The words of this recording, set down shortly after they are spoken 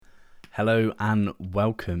Hello and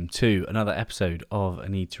welcome to another episode of A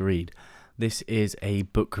Need to Read. This is a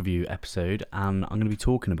book review episode and I'm going to be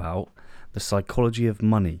talking about The Psychology of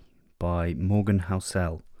Money by Morgan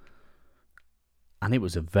Housel. And it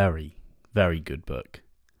was a very, very good book.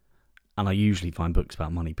 And I usually find books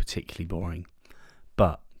about money particularly boring.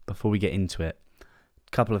 But before we get into it,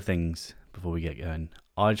 a couple of things before we get going.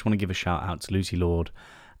 I just want to give a shout out to Lucy Lord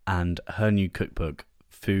and her new cookbook,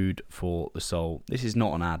 Food for the Soul. This is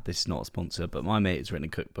not an ad, this is not a sponsor, but my mate has written a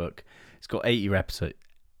cookbook. It's got 80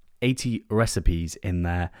 recipes in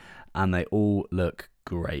there, and they all look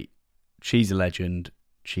great. She's a legend.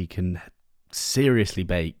 She can seriously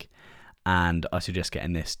bake, and I suggest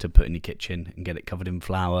getting this to put in your kitchen and get it covered in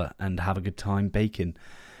flour and have a good time baking.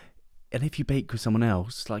 And if you bake with someone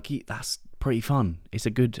else, that's pretty fun. It's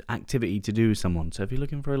a good activity to do with someone. So if you're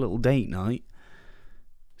looking for a little date night,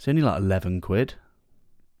 it's only like 11 quid.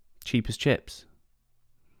 Cheap as chips,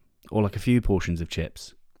 or like a few portions of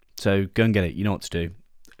chips. So go and get it. You know what to do.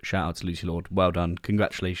 Shout out to Lucy Lord. Well done.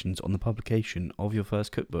 Congratulations on the publication of your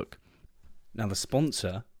first cookbook. Now, the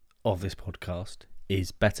sponsor of this podcast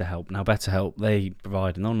is BetterHelp. Now, BetterHelp, they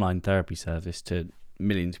provide an online therapy service to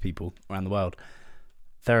millions of people around the world.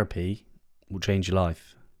 Therapy will change your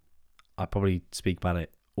life. I probably speak about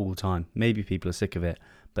it all the time. Maybe people are sick of it,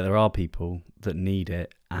 but there are people that need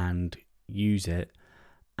it and use it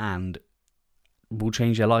and will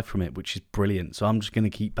change their life from it, which is brilliant. So I'm just going to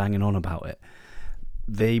keep banging on about it.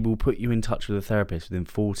 They will put you in touch with a therapist within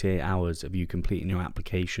 48 hours of you completing your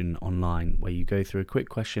application online, where you go through a quick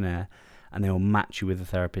questionnaire and they will match you with a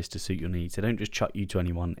therapist to suit your needs. They don't just chuck you to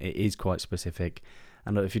anyone. It is quite specific.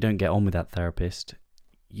 And look, if you don't get on with that therapist,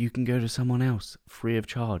 you can go to someone else free of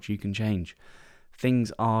charge. You can change.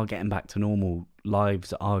 Things are getting back to normal.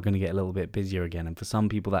 Lives are going to get a little bit busier again. And for some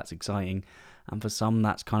people, that's exciting. And for some,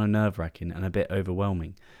 that's kind of nerve-wracking and a bit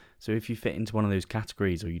overwhelming. So if you fit into one of those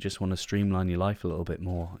categories, or you just want to streamline your life a little bit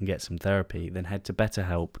more and get some therapy, then head to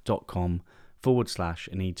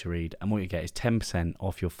betterhelp.com/a need to read. And what you get is 10%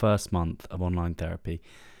 off your first month of online therapy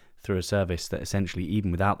through a service that essentially,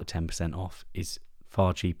 even without the 10% off, is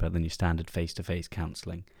far cheaper than your standard face-to-face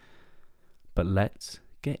counselling. But let's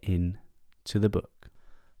get into the book.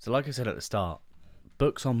 So like I said at the start,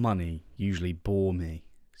 books on money usually bore me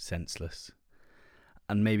senseless.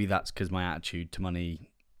 And maybe that's because my attitude to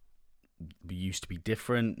money used to be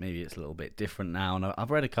different. Maybe it's a little bit different now. And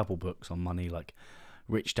I've read a couple books on money, like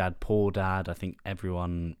Rich Dad, Poor Dad. I think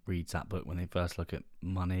everyone reads that book when they first look at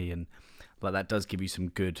money. And like that does give you some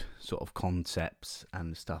good sort of concepts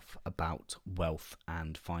and stuff about wealth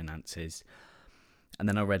and finances. And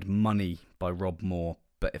then I read Money by Rob Moore.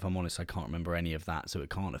 But if I'm honest, I can't remember any of that. So it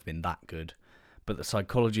can't have been that good. But The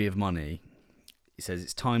Psychology of Money, it says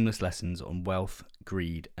it's timeless lessons on wealth,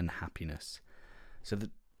 greed, and happiness. So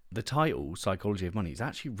the title, Psychology of Money, is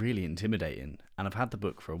actually really intimidating. And I've had the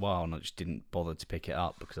book for a while and I just didn't bother to pick it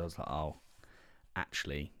up because I was like, oh,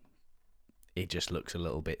 actually, it just looks a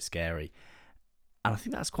little bit scary. And I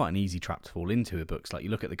think that's quite an easy trap to fall into with books. Like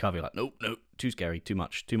you look at the cover, you're like, nope, too scary, too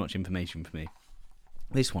much information for me.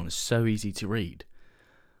 This one is so easy to read.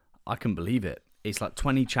 I couldn't believe it. It's like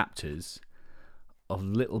 20 chapters of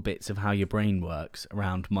little bits of how your brain works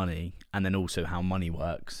around money, and then also how money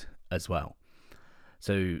works as well.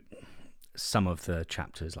 So some of the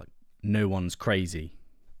chapters, like No One's Crazy,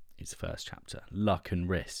 is the first chapter. Luck and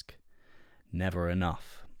Risk, Never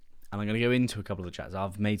Enough. And I'm going to go into a couple of the chapters.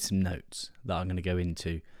 I've made some notes that I'm going to go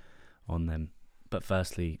into on them. But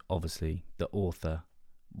firstly, obviously, the author,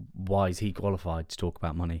 why is he qualified to talk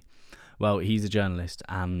about money? Well, he's a journalist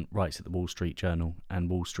and writes at the Wall Street Journal, and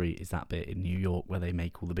Wall Street is that bit in New York where they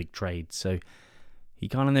make all the big trades. So he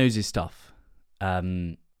kind of knows his stuff.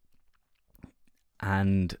 And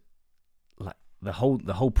like the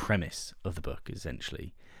whole premise of the book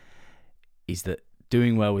essentially is that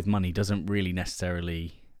doing well with money doesn't really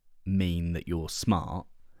necessarily mean that you're smart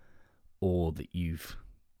or that you've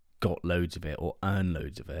got loads of it or earn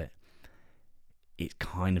loads of it. It's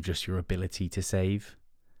kind of just your ability to save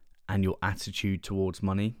and your attitude towards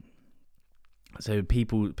money. So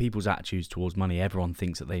people's attitudes towards money, everyone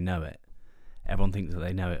thinks that they know it. Everyone thinks that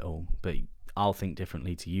they know it all, but I'll think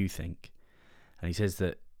differently to you think. And he says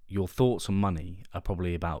that your thoughts on money are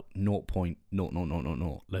probably about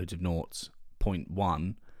 0.0000, loads of noughts,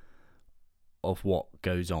 0.1 of what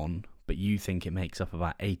goes on, but you think it makes up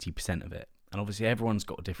about 80% of it. And obviously everyone's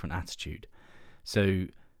got a different attitude. So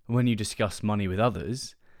when you discuss money with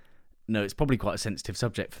others, no, it's probably quite a sensitive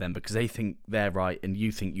subject for them because they think they're right and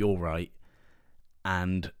you think you're right.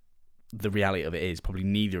 And the reality of it is probably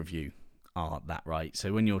neither of you are that right.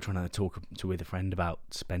 So when you're trying to talk with a friend about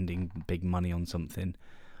spending big money on something,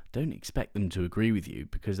 don't expect them to agree with you,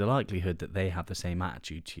 because the likelihood that they have the same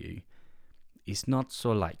attitude to you is not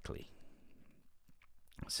so likely.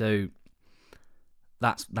 So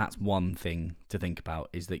that's one thing to think about,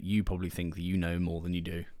 is that you probably think that you know more than you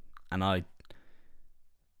do. And I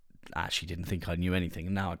actually didn't think I knew anything,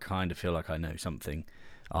 and now I kind of feel like I know something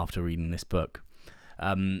after reading this book.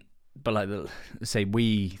 But like, say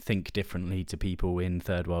we think differently to people in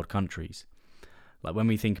third world countries. Like when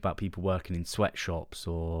we think about people working in sweatshops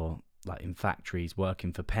or like in factories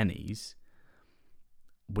working for pennies,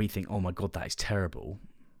 we think, oh my God, that is terrible.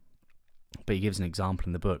 But he gives an example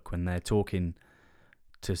in the book when they're talking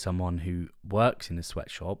to someone who works in a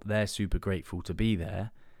sweatshop. They're super grateful to be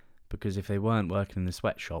there, because if they weren't working in the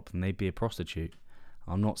sweatshop, then they'd be a prostitute.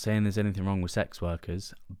 I'm not saying there's anything wrong with sex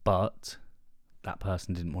workers, but that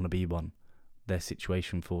person didn't want to be one. Their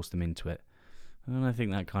situation forced them into it. And I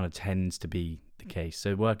think that kind of tends to be the case.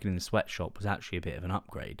 So working in the sweatshop was actually a bit of an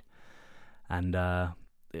upgrade. And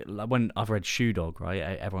when I've read Shoe Dog, right?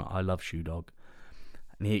 I love Shoe Dog.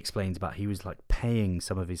 And he explains about he was like paying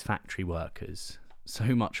some of his factory workers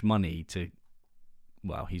so much money to,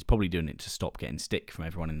 well, he's probably doing it to stop getting stick from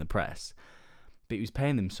everyone in the press. But he was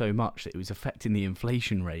paying them so much that it was affecting the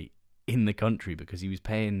inflation rate in the country, because he was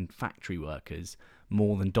paying factory workers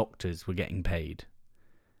more than doctors were getting paid.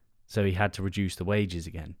 So he had to reduce the wages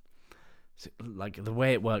again. So, like, the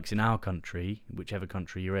way it works in our country, whichever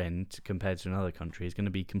country you're in, compared to another country, is going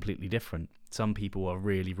to be completely different. Some people are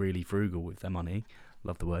really, really frugal with their money.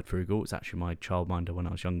 Love the word frugal. It's actually my childminder when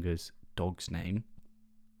I was younger's dog's name.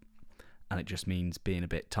 And it just means being a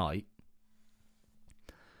bit tight.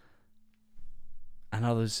 And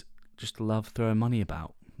others just love throwing money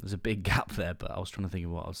about. There's a big gap there, but I was trying to think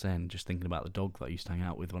of what I was saying, just thinking about the dog that I used to hang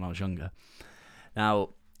out with when I was younger.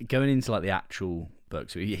 Now, going into like the actual book,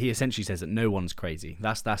 so he essentially says that no one's crazy.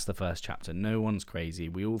 That's the first chapter. No one's crazy.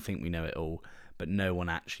 We all think we know it all, but no one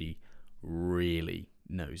actually really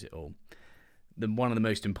knows it all. One of the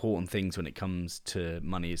most important things when it comes to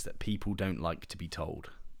money is that people don't like to be told.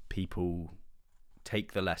 People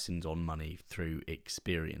take the lessons on money through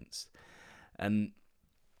experience. And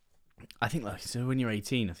I think, like, so when you're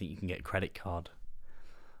 18, I think you can get a credit card.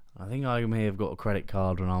 I think I may have got a credit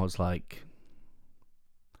card when I was like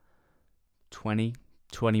 20,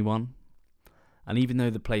 21. And even though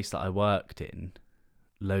the place that I worked in,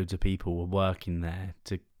 loads of people were working there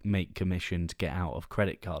to make commission to get out of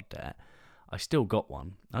credit card debt, I still got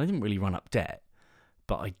one. I didn't really run up debt,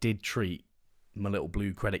 but I did treat my little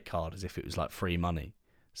blue credit card as if it was like free money.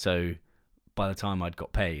 So by the time I'd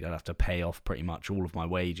got paid, I'd have to pay off pretty much all of my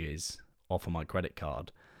wages off of my credit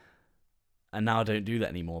card. And now I don't do that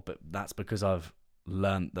anymore, but that's because I've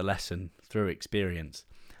learned the lesson through experience.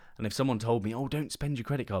 And if someone told me, oh, don't spend your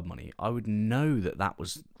credit card money, I would know that that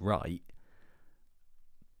was right.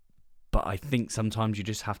 But I think sometimes you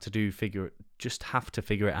just have to figure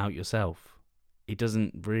it out yourself. It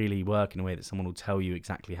doesn't really work in a way that someone will tell you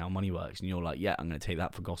exactly how money works, and you're like, yeah, I'm going to take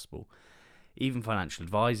that for gospel. Even financial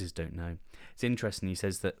advisors don't know. It's interesting, he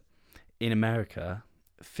says that in America,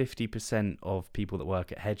 50% of people that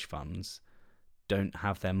work at hedge funds don't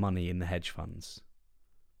have their money in the hedge funds.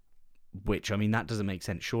 Which, I mean, that doesn't make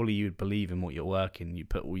sense. Surely you'd believe in what you're working, you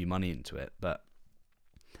put all your money into it, but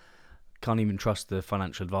can't even trust the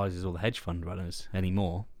financial advisors or the hedge fund runners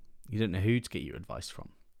anymore. You don't know who to get your advice from.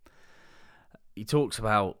 He talks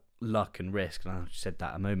about luck and risk, and I said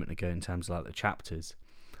that a moment ago in terms of like the chapters.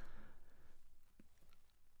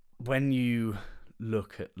 When you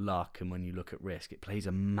look at luck and when you look at risk, it plays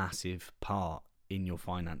a massive part in your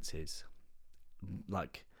finances.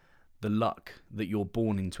 Like the luck that you're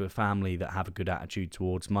born into a family that have a good attitude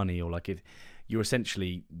towards money, or like if you're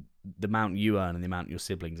essentially, the amount you earn and the amount your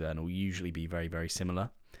siblings earn will usually be very, very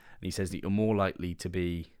similar. And he says that you're more likely to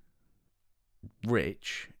be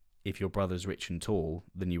rich if your brother's rich and tall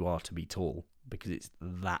than you are to be tall, because it's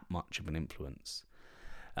that much of an influence.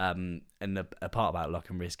 And a part about luck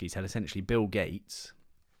and risk, he said essentially Bill Gates,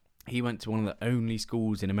 he went to one of the only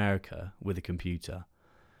schools in America with a computer,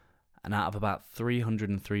 and out of about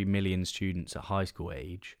 303 million students at high school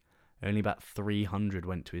age, only about 300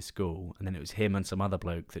 went to his school, and then it was him and some other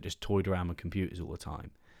bloke that just toyed around with computers all the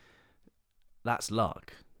time. That's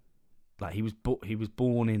luck. Like he was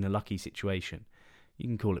born in a lucky situation. You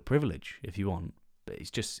can call it privilege if you want, but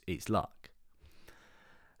it's luck.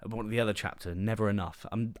 One of the other chapter, Never Enough.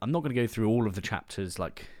 I'm not going to go through all of the chapters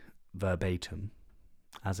like verbatim,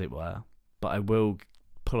 as it were, but I will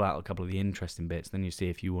pull out a couple of the interesting bits, then you see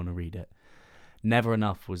if you want to read it. Never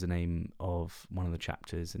Enough was the name of one of the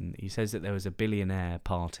chapters, and he says that there was a billionaire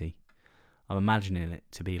party. I'm imagining it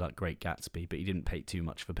to be like Great Gatsby, but he didn't paint too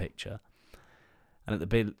much of a picture. And at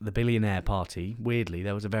the billionaire party, weirdly,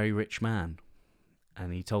 there was a very rich man.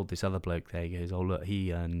 And he told this other bloke there, he goes, oh, look,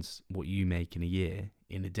 he earns what you make in a year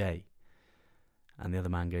in a day. And the other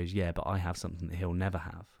man goes, yeah, but I have something that he'll never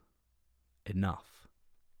have. Enough.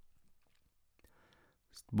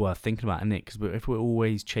 It's worth thinking about, isn't it? Because if we're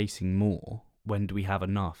always chasing more, when do we have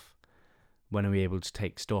enough? When are we able to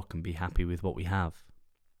take stock and be happy with what we have?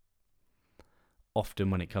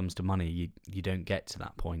 Often when it comes to money, you don't get to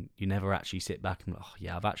that point. You never actually sit back and, oh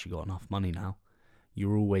yeah, I've actually got enough money now.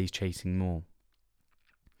 You're always chasing more.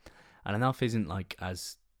 And enough isn't like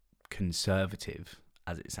as conservative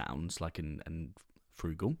as it sounds, like and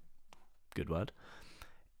frugal, good word.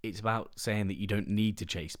 It's about saying that you don't need to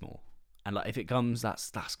chase more. And like if it comes,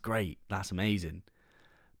 that's great, that's amazing.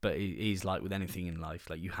 But it is like with anything in life,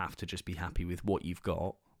 like you have to just be happy with what you've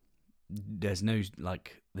got. There's no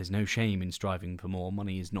shame in striving for more.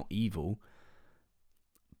 Money is not evil,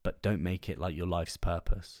 but don't make it like your life's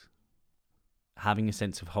purpose. Having a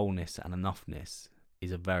sense of wholeness and enoughness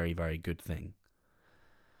is a very, very good thing.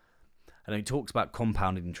 And he talks about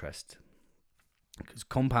compound interest. Because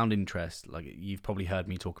compound interest, like you've probably heard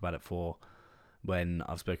me talk about it for when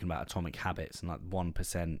I've spoken about atomic habits and like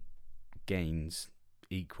 1% gains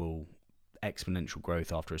equal exponential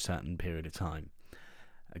growth after a certain period of time.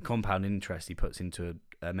 And compound interest he puts into an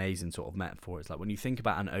amazing sort of metaphor. It's like when you think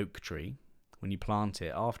about an oak tree, when you plant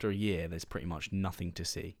it, after a year, there's pretty much nothing to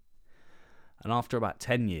see. And after about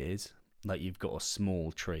 10 years, like you've got a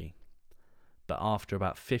small tree. But after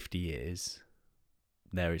about 50 years,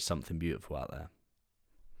 there is something beautiful out there.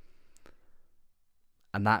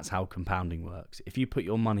 And that's how compounding works. If you put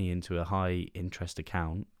your money into a high interest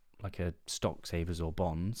account, like a stock savers or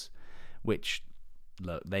bonds, which,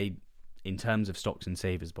 look, in terms of stocks and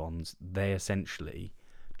savers bonds, they essentially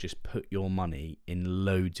just put your money in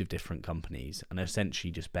loads of different companies and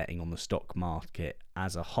essentially just betting on the stock market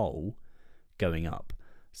as a whole going up.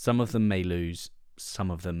 Some of them may lose,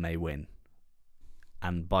 some of them may win.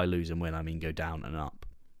 And by lose and win, I mean go down and up.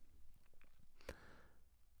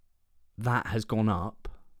 That has gone up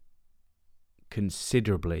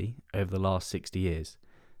considerably over the last 60 years.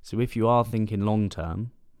 So if you are thinking long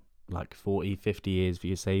term, like 40, 50 years for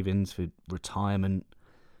your savings, for retirement,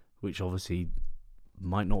 which obviously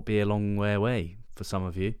might not be a long way away for some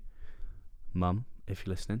of you, mum, if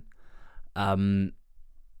you're listening,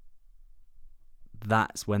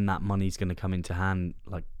 that's when that money's going to come into hand,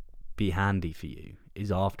 like be handy for you,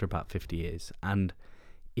 is after about 50 years. And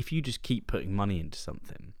if you just keep putting money into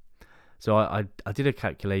something, so I did a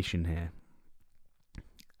calculation here,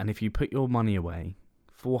 and if you put your money away,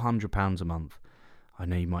 £400 a month, I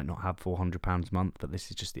know you might not have £400 a month, but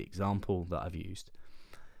this is just the example that I've used,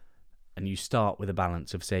 and you start with a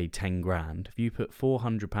balance of say 10 grand, if you put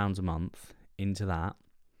 £400 a month into that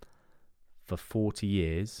for 40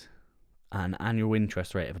 years, at an annual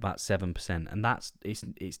interest rate of about 7%, and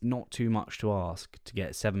it's not too much to ask to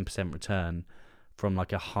get a 7% return from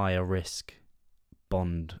like a higher risk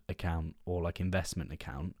bond account or like investment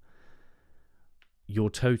account. Your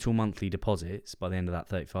total monthly deposits by the end of that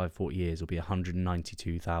 35, 40 years will be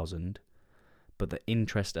 192,000, but the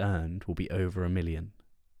interest earned will be over $1 million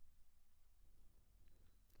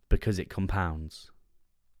because it compounds.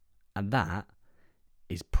 And that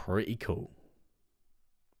is pretty cool.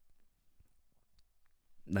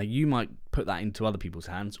 Now, you might put that into other people's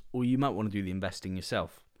hands, or you might want to do the investing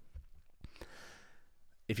yourself.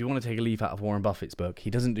 If you want to take a leaf out of Warren Buffett's book, he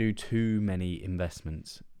doesn't do too many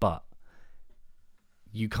investments, but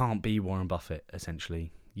you can't be Warren Buffett,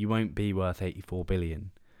 essentially. You won't be worth 84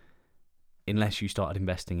 billion unless you started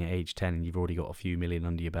investing at age 10 and you've already got a few million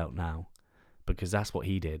under your belt now, because that's what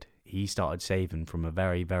he did. He started saving from a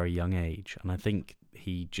very, very young age, and I think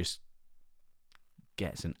he just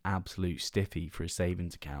gets an absolute stiffy for his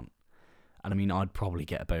savings account. And I mean, I'd probably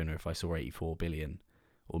get a boner if I saw 84 billion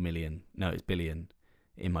or million, no, it's billion,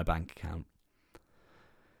 in my bank account.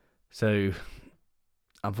 So,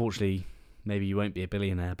 unfortunately, maybe you won't be a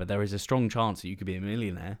billionaire, but there is a strong chance that you could be a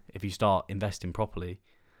millionaire if you start investing properly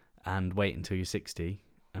and wait until you're 60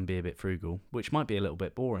 and be a bit frugal, which might be a little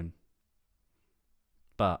bit boring.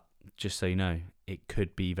 But just so you know, it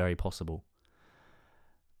could be very possible.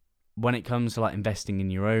 When it comes to like investing in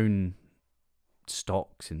your own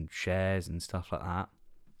stocks and shares and stuff like that,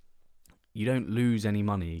 you don't lose any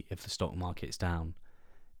money if the stock market's down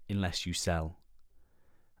unless you sell.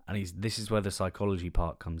 And this is where the psychology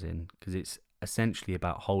part comes in, because it's essentially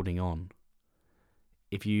about holding on.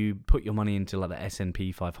 If you put your money into like the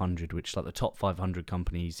S&P 500, which is like the top 500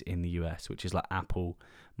 companies in the US, which is like Apple,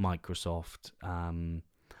 Microsoft,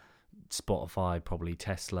 Spotify, probably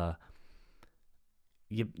Tesla,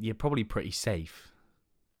 you're probably pretty safe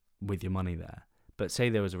with your money there. But say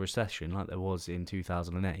there was a recession like there was in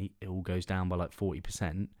 2008, it all goes down by like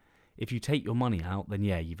 40%. If you take your money out, then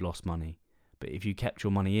yeah, you've lost money. But if you kept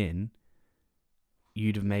your money in,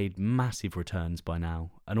 you'd have made massive returns by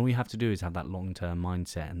now. And all you have to do is have that long-term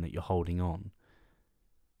mindset and that you're holding on.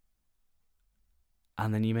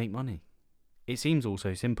 And then you make money. It seems all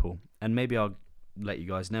so simple. And maybe I'll let you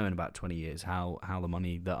guys know in about 20 years how the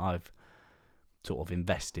money that I've sort of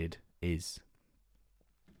invested is.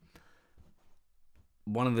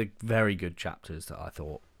 One of the very good chapters that I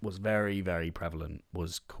thought was very, very prevalent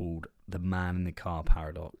was called The Man in the Car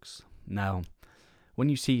Paradox. Now, when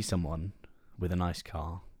you see someone with a nice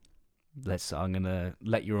car, I'm going to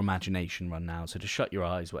let your imagination run now. So just shut your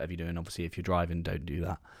eyes, whatever you're doing. Obviously, if you're driving, don't do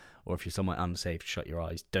that. Or if you're somewhere unsafe, shut your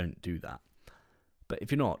eyes, don't do that. But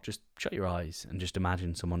if you're not, just shut your eyes and just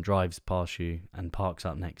imagine someone drives past you and parks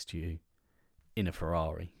up next to you in a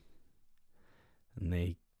Ferrari. And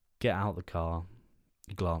they get out of the car,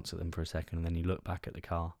 you glance at them for a second, and then you look back at the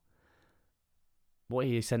car. What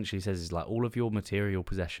he essentially says is like all of your material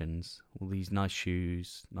possessions, all these nice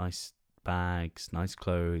shoes, nice bags, nice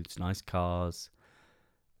clothes, nice cars,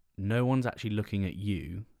 no one's actually looking at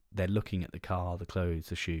you. They're looking at the car, the clothes,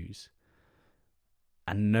 the shoes.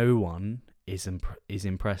 And no one is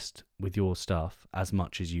impressed with your stuff as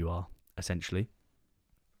much as you are, essentially.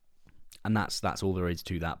 And that's all there is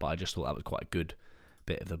to that, but I just thought that was quite a good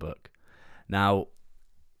bit of the book. Now,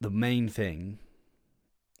 the main thing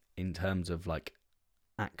in terms of like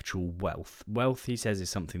actual wealth, he says, is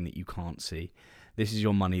something that you can't see. This is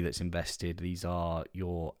your money that's invested. These are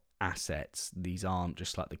your assets. These aren't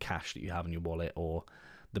just like the cash that you have in your wallet or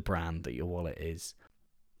the brand that your wallet is.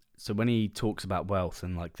 So when he talks about wealth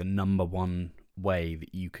and like the number one way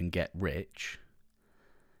that you can get rich,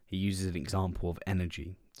 he uses an example of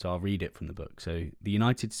energy. So I'll read it from the book. So the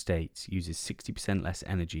United States uses 60% less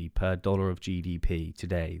energy per dollar of GDP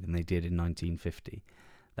today than they did in 1950.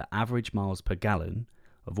 The average miles per gallon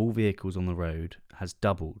of all vehicles on the road has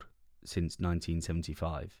doubled since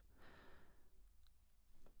 1975.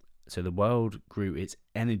 So the world grew its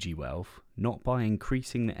energy wealth not by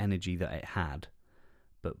increasing the energy that it had,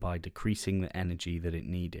 but by decreasing the energy that it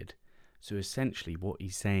needed. So essentially what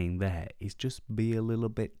he's saying there is just be a little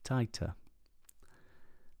bit tighter.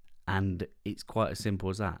 And it's quite as simple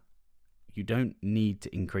as that. You don't need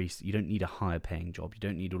to increase, you don't need a higher paying job, you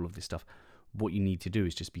don't need all of this stuff. What you need to do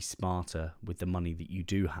is just be smarter with the money that you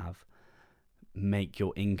do have. Make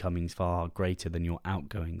your incomings far greater than your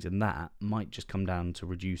outgoings, and that might just come down to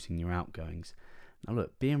reducing your outgoings. Now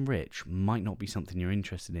look, being rich might not be something you're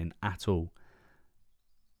interested in at all,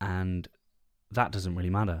 and that doesn't really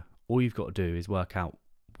matter. All you've got to do is work out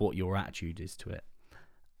what your attitude is to it,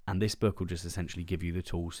 and this book will just essentially give you the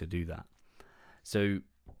tools to do that. So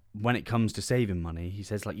when it comes to saving money, he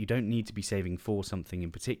says like you don't need to be saving for something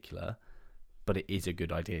in particular, but it is a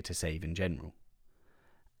good idea to save in general.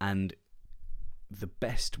 And the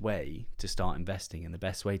best way to start investing and the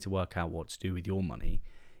best way to work out what to do with your money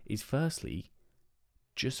is firstly,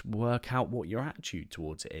 just work out what your attitude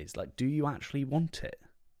towards it is. Like, do you actually want it?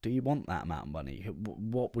 Do you want that amount of money?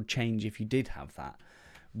 What would change if you did have that?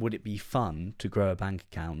 Would it be fun to grow a bank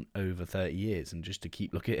account over 30 years and just to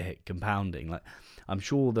keep looking at it compounding? Like, I'm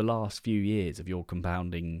sure the last few years of your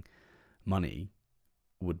compounding money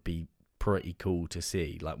would be pretty cool to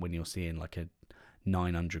see. Like when you're seeing like a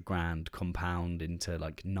 900 grand compound into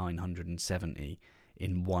like 970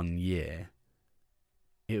 in 1 year,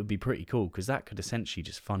 it would be pretty cool because that could essentially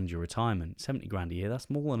just fund your retirement. 70 grand a year, that's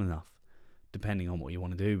more than enough, depending on what you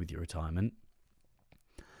want to do with your retirement.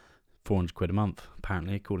 400 quid a month,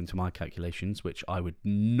 apparently, according to my calculations, which I would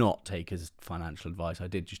not take as financial advice. I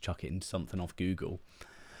did just chuck it into something off Google.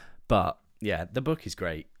 But yeah, the book is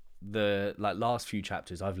great. The last few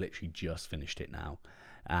chapters, I've literally just finished it now,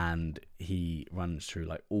 and he runs through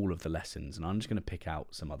like all of the lessons, and I'm just going to pick out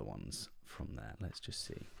some other ones from there. Let's just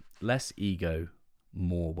see. Less ego,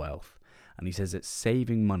 more wealth. And he says that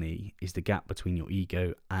saving money is the gap between your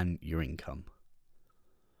ego and your income.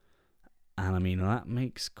 And I mean, that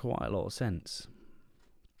makes quite a lot of sense.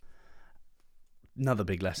 Another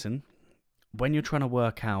big lesson, when you're trying to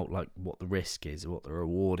work out like what the risk is, what the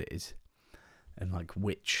reward is, and like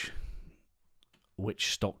which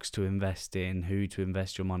stocks to invest in, who to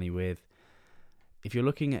invest your money with, if you're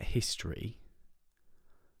looking at history,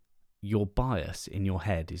 your bias in your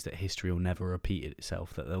head is that history will never repeat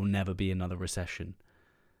itself, that there will never be another recession,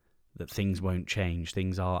 that things won't change,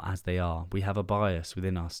 things are as they are. We have a bias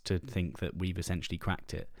within us to think that we've essentially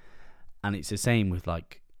cracked it. And it's the same with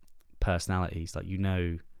like personalities. Like, you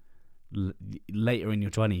know, later in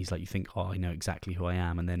your 20s, like you think, oh, I know exactly who I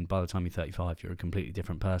am, and then by the time you're 35, you're a completely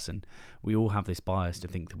different person. We all have this bias to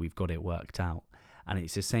think that we've got it worked out, and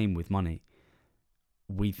it's the same with money.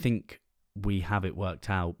 We think we have it worked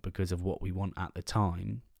out because of what we want at the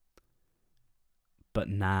time, but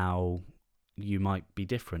now you might be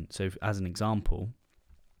different. So as an example,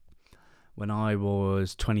 when I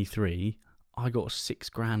was 23, I got a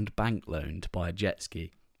 $6,000 bank loan to buy a jet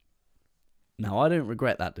ski. Now, I don't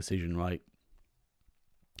regret that decision, right?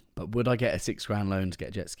 But would I get a $6,000 loan to get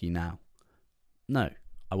a jet ski now? No,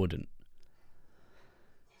 I wouldn't.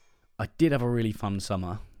 I did have a really fun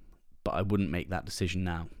summer, but I wouldn't make that decision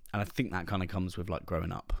now. And I think that kind of comes with like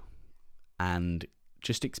growing up. And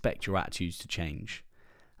just expect your attitudes to change.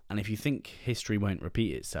 And if you think history won't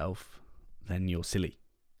repeat itself, then you're silly,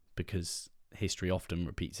 because history often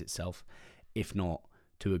repeats itself, if not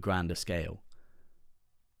to a grander scale.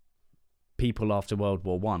 People after World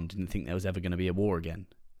War I didn't think there was ever going to be a war again.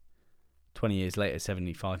 20 years later,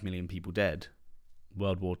 75 million people dead.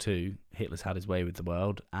 World War II, Hitler's had his way with the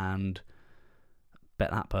world, and bet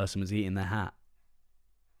that person was eating their hat,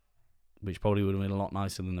 which probably would have been a lot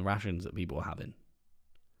nicer than the rations that people were having.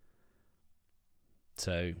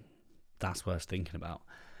 So that's worth thinking about.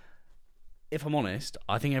 If I'm honest,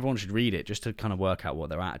 I think everyone should read it just to kind of work out what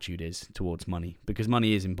their attitude is towards money, because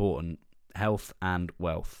money is important. Health and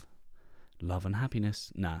wealth. Love and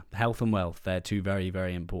happiness. Health and wealth, they're two very,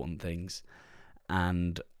 very important things.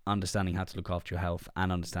 And understanding how to look after your health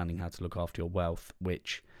and understanding how to look after your wealth,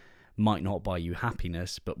 which might not buy you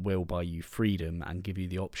happiness, but will buy you freedom and give you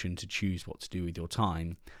the option to choose what to do with your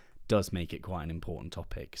time, does make it quite an important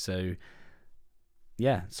topic. So,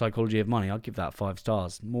 yeah, Psychology of Money, I'll give that 5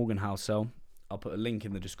 stars. Morgan Housel. I'll put a link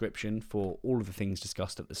in the description for all of the things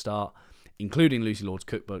discussed at the start, including Lucy Lord's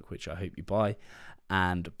cookbook, which I hope you buy,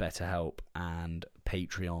 and BetterHelp and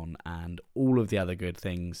Patreon and all of the other good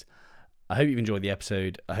things. I hope you've enjoyed the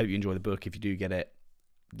episode. I hope you enjoy the book if you do get it.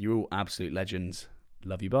 You're all absolute legends.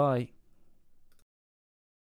 Love you. Bye.